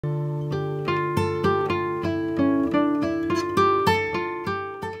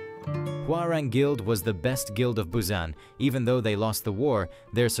Hwarang Guild was the best guild of Busan. Even though they lost the war,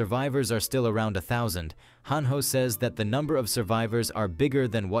 their survivors are still around 1,000. Hanho says that the number of survivors are bigger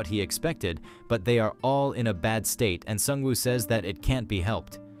than what he expected, but they are all in a bad state, and Sungwoo says that it can't be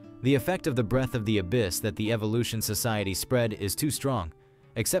helped. The effect of the breath of the abyss that the Evolution Society spread is too strong.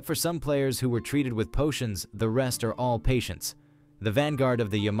 Except for some players who were treated with potions, the rest are all patients. The vanguard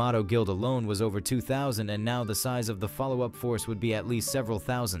of the Yamato Guild alone was over 2,000, and now the size of the follow-up force would be at least several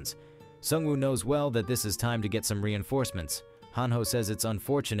thousands. Sungwoo knows well that this is time to get some reinforcements. Hanho says it's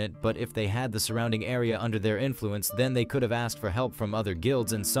unfortunate, but if they had the surrounding area under their influence, then they could have asked for help from other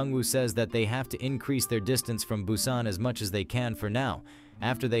guilds, and Sungwoo says that they have to increase their distance from Busan as much as they can for now.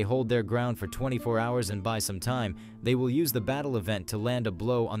 After they hold their ground for 24 hours and buy some time, they will use the battle event to land a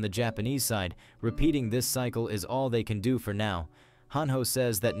blow on the Japanese side. Repeating this cycle is all they can do for now. Hanho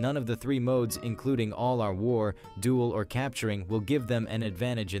says that none of the 3 modes, including all-out war, duel, or capturing, will give them an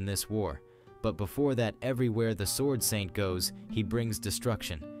advantage in this war. But before that, everywhere the Sword Saint goes, he brings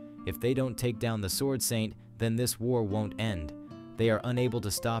destruction. If they don't take down the Sword Saint, then this war won't end. They are unable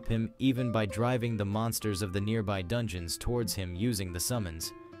to stop him even by driving the monsters of the nearby dungeons towards him using the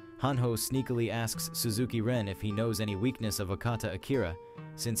summons. Hanho sneakily asks Suzuki Ren if he knows any weakness of Akata Akira,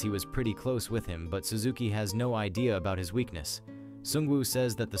 since he was pretty close with him, but Suzuki has no idea about his weakness. Sungwoo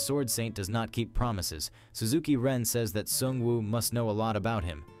says that the Sword Saint does not keep promises. Suzuki Ren says that Sungwoo must know a lot about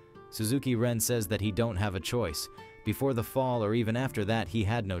him. Suzuki Ren says that he don't have a choice. Before the fall or even after that, he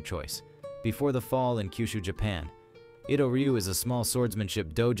had no choice. Before the fall in Kyushu, Japan. Ito-ryu is a small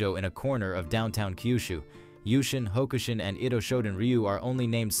swordsmanship dojo in a corner of downtown Kyushu. Yushin, Hokushin, and Ito Shoden Ryu are only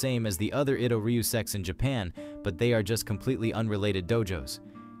named same as the other Ito-ryu sects in Japan, but they are just completely unrelated dojos.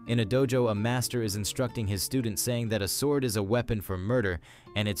 In a dojo, a master is instructing his students saying that a sword is a weapon for murder,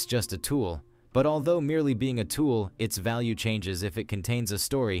 and it's just a tool. But although merely being a tool, its value changes if it contains a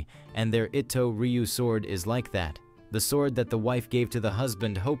story, and their Ito-ryu sword is like that. The sword that the wife gave to the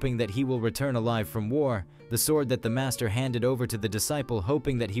husband hoping that he will return alive from war. The sword that the master handed over to the disciple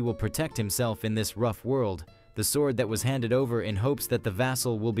hoping that he will protect himself in this rough world. The sword that was handed over in hopes that the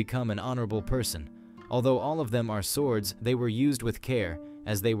vassal will become an honorable person. Although all of them are swords, they were used with care,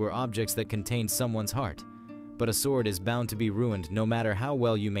 as they were objects that contained someone's heart. But a sword is bound to be ruined no matter how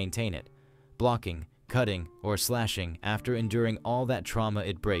well you maintain it. Blocking, cutting, or slashing, after enduring all that trauma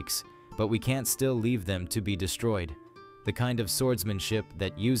it breaks, but we can't still leave them to be destroyed. The kind of swordsmanship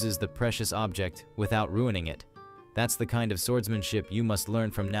that uses the precious object without ruining it. That's the kind of swordsmanship you must learn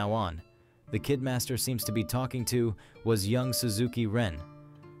from now on. The Kidmaster seems to be talking to was young Suzuki Ren.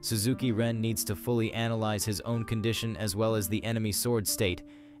 Suzuki Ren needs to fully analyze his own condition as well as the enemy sword state,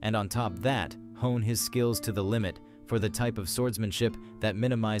 and on top of that, hone his skills to the limit for the type of swordsmanship that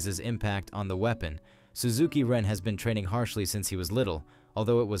minimizes impact on the weapon. Suzuki Ren has been training harshly since he was little,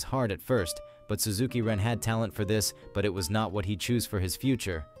 although it was hard at first, but Suzuki Ren had talent for this, but it was not what he chose for his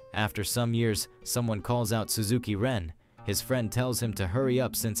future. After some years, someone calls out Suzuki Ren. His friend tells him to hurry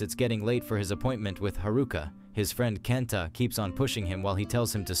up since it's getting late for his appointment with Haruka. His friend Kenta keeps on pushing him while he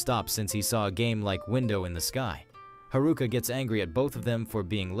tells him to stop since he saw a game-like window in the sky. Haruka gets angry at both of them for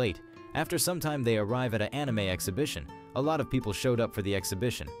being late. After some time they arrive at an anime exhibition. A lot of people showed up for the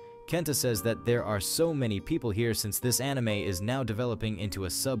exhibition. Kenta says that there are so many people here since this anime is now developing into a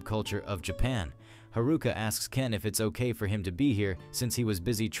subculture of Japan. Haruka asks Ken if it's okay for him to be here since he was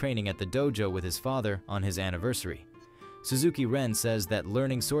busy training at the dojo with his father on his anniversary. Suzuki Ren says that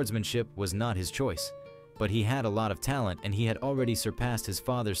learning swordsmanship was not his choice, but he had a lot of talent and he had already surpassed his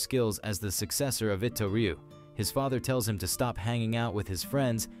father's skills as the successor of Ito-ryu. His father tells him to stop hanging out with his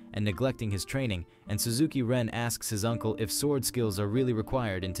friends and neglecting his training, and Suzuki Ren asks his uncle if sword skills are really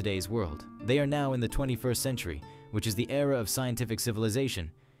required in today's world. They are now in the 21st century, which is the era of scientific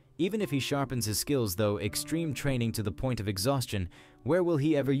civilization. Even if he sharpens his skills though, extreme training to the point of exhaustion, where will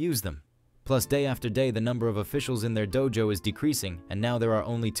he ever use them? Plus, day after day the number of officials in their dojo is decreasing, and now there are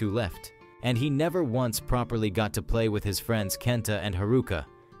only 2 left. And he never once properly got to play with his friends Kenta and Haruka.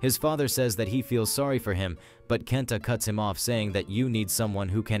 His father says that he feels sorry for him, but Kenta cuts him off saying that you need someone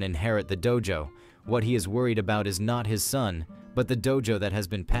who can inherit the dojo. What he is worried about is not his son, but the dojo that has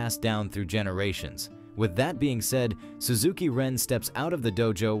been passed down through generations. With that being said, Suzuki Ren steps out of the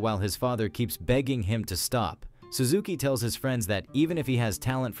dojo while his father keeps begging him to stop. Suzuki tells his friends that even if he has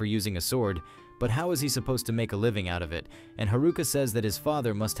talent for using a sword, but how is he supposed to make a living out of it? And Haruka says that his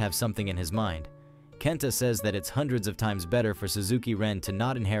father must have something in his mind. Kenta says that it's hundreds of times better for Suzuki Ren to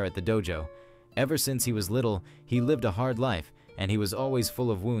not inherit the dojo. Ever since he was little, he lived a hard life, and he was always full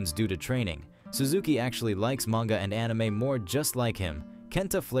of wounds due to training. Suzuki actually likes manga and anime more just like him.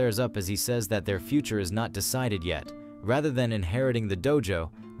 Kenta flares up as he says that their future is not decided yet. Rather than inheriting the dojo,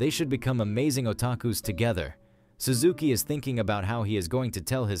 They should become amazing otakus together. Suzuki is thinking about how he is going to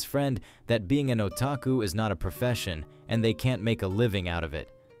tell his friend that being an otaku is not a profession and they can't make a living out of it.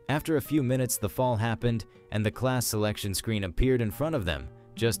 After a few minutes, the fall happened and the class selection screen appeared in front of them.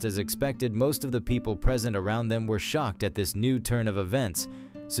 Just as expected, most of the people present around them were shocked at this new turn of events.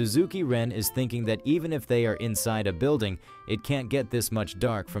 Suzuki Ren is thinking that even if they are inside a building, it can't get this much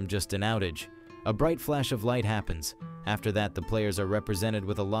dark from just an outage. A bright flash of light happens. After that, the players are represented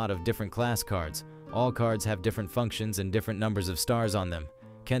with a lot of different class cards. All cards have different functions and different numbers of stars on them.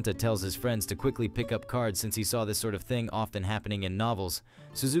 Kenta tells his friends to quickly pick up cards since he saw this sort of thing often happening in novels.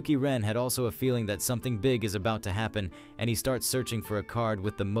 Suzuki Ren had also a feeling that something big is about to happen, and he starts searching for a card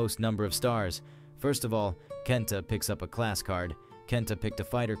with the most number of stars. First of all, Kenta picks up a class card. Kenta picked a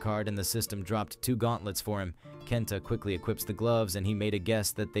fighter card and the system dropped 2 gauntlets for him. Kenta quickly equips the gloves and he made a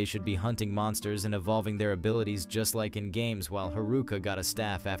guess that they should be hunting monsters and evolving their abilities just like in games, while Haruka got a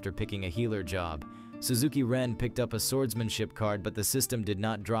staff after picking a healer job. Suzuki Ren picked up a swordsmanship card, but the system did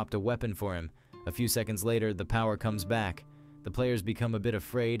not drop a weapon for him. A few seconds later, the power comes back. The players become a bit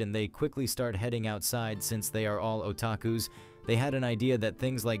afraid and they quickly start heading outside since they are all otakus. They had an idea that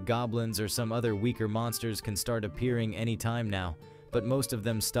things like goblins or some other weaker monsters can start appearing anytime now, but most of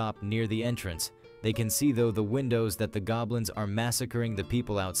them stop near the entrance. They can see though the windows that the goblins are massacring the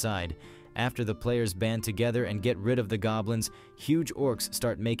people outside. After the players band together and get rid of the goblins, huge orcs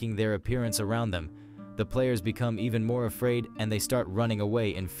start making their appearance around them. The players become even more afraid and they start running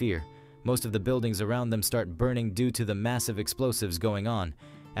away in fear. Most of the buildings around them start burning due to the massive explosives going on.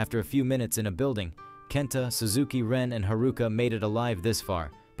 After a few minutes in a building, Kenta, Suzuki Ren, and Haruka made it alive this far,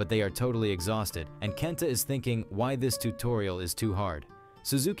 but they are totally exhausted, and Kenta is thinking why this tutorial is too hard.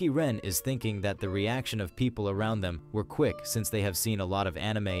 Suzuki Ren is thinking that the reaction of people around them were quick since they have seen a lot of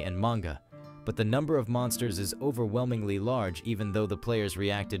anime and manga. But the number of monsters is overwhelmingly large even though the players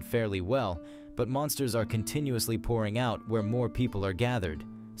reacted fairly well, but monsters are continuously pouring out where more people are gathered.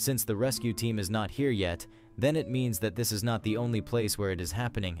 Since the rescue team is not here yet, then it means that this is not the only place where it is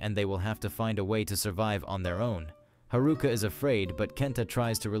happening and they will have to find a way to survive on their own. Haruka is afraid, but Kenta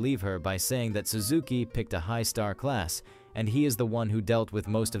tries to relieve her by saying that Suzuki picked a high star class, and he is the one who dealt with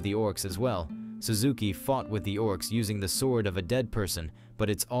most of the orcs as well. Suzuki fought with the orcs using the sword of a dead person, but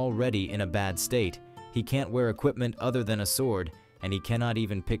it's already in a bad state. He can't wear equipment other than a sword, and he cannot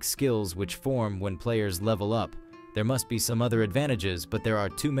even pick skills which form when players level up. There must be some other advantages, but there are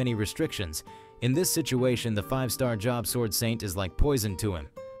too many restrictions. In this situation, the 5-star job Sword Saint is like poison to him.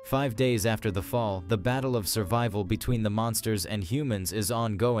 5 days after the fall, the battle of survival between the monsters and humans is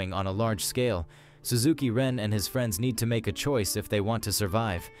ongoing on a large scale. Suzuki Ren and his friends need to make a choice if they want to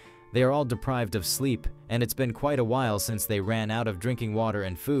survive. They are all deprived of sleep, and it's been quite a while since they ran out of drinking water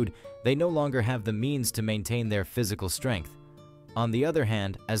and food. They no longer have the means to maintain their physical strength. On the other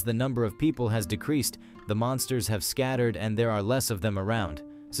hand, as the number of people has decreased, the monsters have scattered and there are less of them around.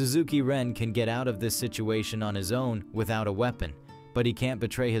 Suzuki Ren can get out of this situation on his own without a weapon, but he can't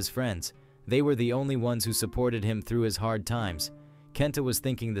betray his friends. They were the only ones who supported him through his hard times. Kenta was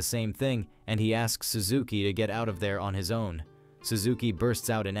thinking the same thing, and he asks Suzuki to get out of there on his own. Suzuki bursts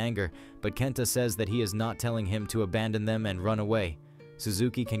out in anger, but Kenta says that he is not telling him to abandon them and run away.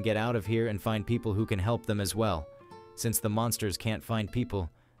 Suzuki can get out of here and find people who can help them as well. Since the monsters can't find people,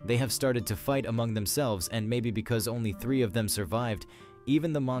 they have started to fight among themselves, and maybe because only 3 of them survived,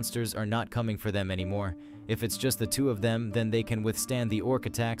 even the monsters are not coming for them anymore. If it's just the 2 of them, then they can withstand the orc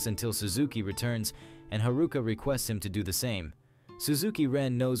attacks until Suzuki returns, and Haruka requests him to do the same. Suzuki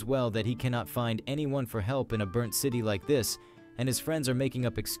Ren knows well that he cannot find anyone for help in a burnt city like this, and his friends are making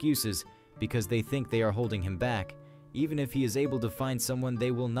up excuses because they think they are holding him back. Even if he is able to find someone,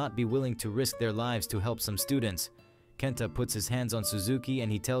 they will not be willing to risk their lives to help some students. Kenta puts his hands on Suzuki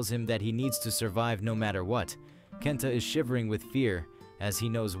and he tells him that he needs to survive no matter what. Kenta is shivering with fear, as he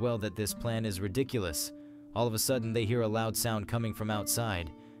knows well that this plan is ridiculous. All of a sudden, they hear a loud sound coming from outside.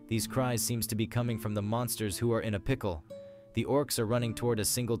 These cries seems to be coming from the monsters who are in a pickle. The orcs are running toward a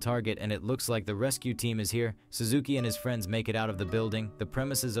single target and it looks like the rescue team is here. Suzuki and his friends make it out of the building. The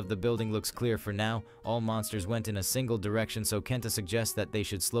premises of the building looks clear for now. All monsters went in a single direction, so Kenta suggests that they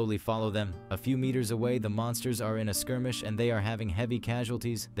should slowly follow them. A few meters away, the monsters are in a skirmish and they are having heavy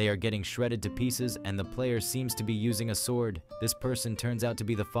casualties. They are getting shredded to pieces and the player seems to be using a sword. This person turns out to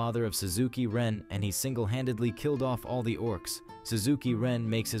be the father of Suzuki Ren, and he single-handedly killed off all the orcs. Suzuki Ren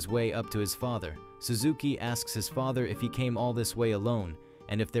makes his way up to his father. Suzuki asks his father if he came all this way alone,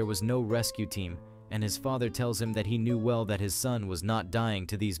 and if there was no rescue team, and his father tells him that he knew well that his son was not dying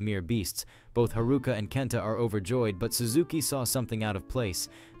to these mere beasts. Both Haruka and Kenta are overjoyed, but Suzuki saw something out of place.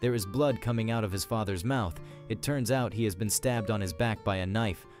 There is blood coming out of his father's mouth. It turns out he has been stabbed on his back by a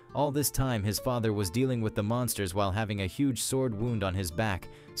knife. All this time, his father was dealing with the monsters while having a huge sword wound on his back.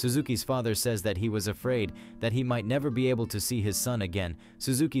 Suzuki's father says that he was afraid that he might never be able to see his son again.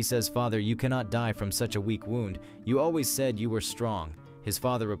 Suzuki says, "Father, you cannot die from such a weak wound. You always said you were strong." His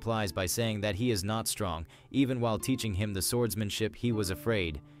father replies by saying that he is not strong. Even while teaching him the swordsmanship, he was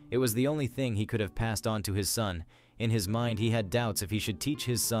afraid. It was the only thing he could have passed on to his son. In his mind, he had doubts if he should teach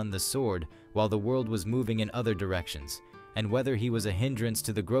his son the sword while the world was moving in other directions, and whether he was a hindrance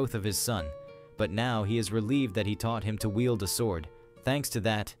to the growth of his son. But now he is relieved that he taught him to wield a sword. Thanks to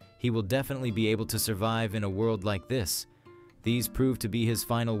that, he will definitely be able to survive in a world like this. These prove to be his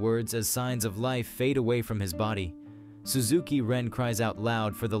final words as signs of life fade away from his body. Suzuki Ren cries out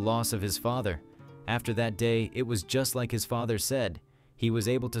loud for the loss of his father. After that day, it was just like his father said. He was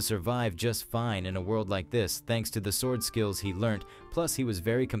able to survive just fine in a world like this thanks to the sword skills he learnt, plus he was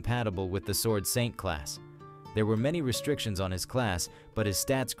very compatible with the Sword Saint class. There were many restrictions on his class, but his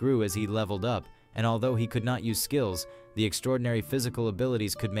stats grew as he leveled up, and although he could not use skills, the extraordinary physical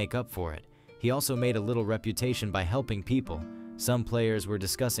abilities could make up for it. He also made a little reputation by helping people. Some players were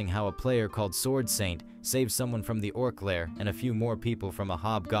discussing how a player called Sword Saint saved someone from the orc lair and a few more people from a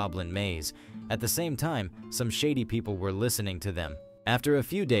hobgoblin maze. At the same time, some shady people were listening to them. After a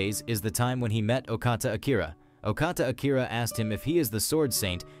few days is the time when he met Okata Akira. Okata Akira asked him if he is the Sword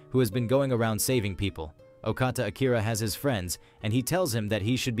Saint who has been going around saving people. Okata Akira has his friends, and he tells him that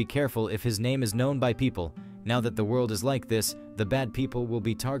he should be careful if his name is known by people. Now that the world is like this, the bad people will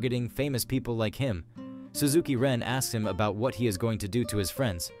be targeting famous people like him. Suzuki Ren asks him about what he is going to do to his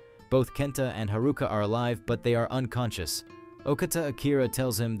friends. Both Kenta and Haruka are alive, but they are unconscious. Okata Akira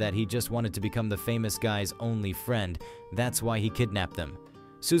tells him that he just wanted to become the famous guy's only friend. That's why he kidnapped them.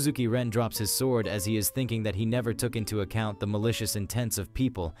 Suzuki Ren drops his sword as he is thinking that he never took into account the malicious intents of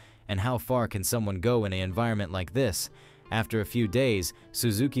people, and how far can someone go in an environment like this. After a few days,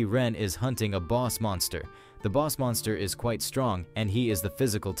 Suzuki Ren is hunting a boss monster. The boss monster is quite strong, and he is the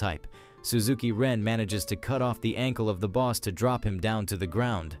physical type. Suzuki Ren manages to cut off the ankle of the boss to drop him down to the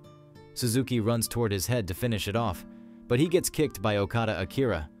ground. Suzuki runs toward his head to finish it off, but he gets kicked by Okata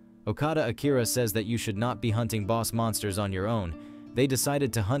Akira. Okata Akira says that you should not be hunting boss monsters on your own. They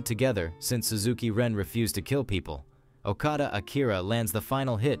decided to hunt together since Suzuki Ren refused to kill people. Okata Akira lands the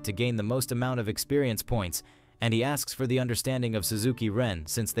final hit to gain the most amount of experience points, and he asks for the understanding of Suzuki Ren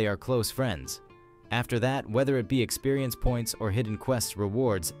since they are close friends. After that, whether it be experience points or hidden quests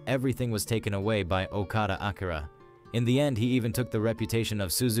rewards, everything was taken away by Okata Akira. In the end, he even took the reputation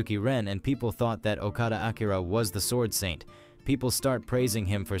of Suzuki Ren, and people thought that Okata Akira was the Sword Saint. People start praising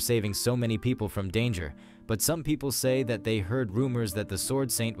him for saving so many people from danger, but some people say that they heard rumors that the Sword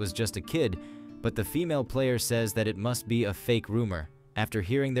Saint was just a kid, but the female player says that it must be a fake rumor. After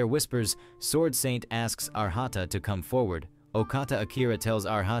hearing their whispers, Sword Saint asks Arhata to come forward. Okata Akira tells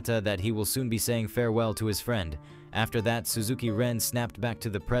Arhata that he will soon be saying farewell to his friend. After that, Suzuki Ren snapped back to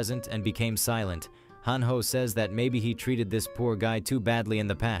the present and became silent. Hanho says that maybe he treated this poor guy too badly in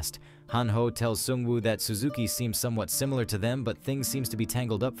the past. Hanho tells Sungwoo that Suzuki seems somewhat similar to them, but things seems to be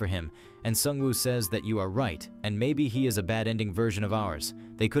tangled up for him. And Sungwoo says that you are right, and maybe he is a bad ending version of ours.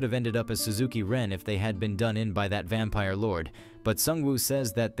 They could have ended up as Suzuki Ren if they had been done in by that vampire lord. But Sungwoo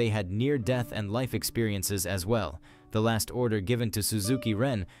says that they had near-death and life experiences as well. The last order given to Suzuki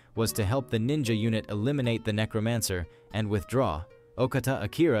Ren was to help the ninja unit eliminate the Necromancer and withdraw. Okata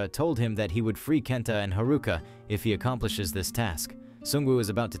Akira told him that he would free Kenta and Haruka if he accomplishes this task. Sungwoo is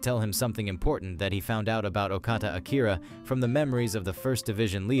about to tell him something important that he found out about Okata Akira from the memories of the 1st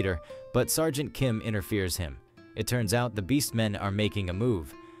Division leader, but Sergeant Kim interferes him. It turns out the Beastmen are making a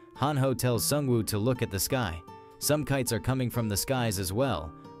move. Hanho tells Sungwoo to look at the sky. Some kites are coming from the skies as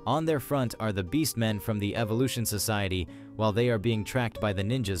well. On their front are the Beastmen from the Evolution Society, while they are being tracked by the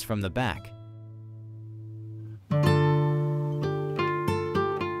ninjas from the back.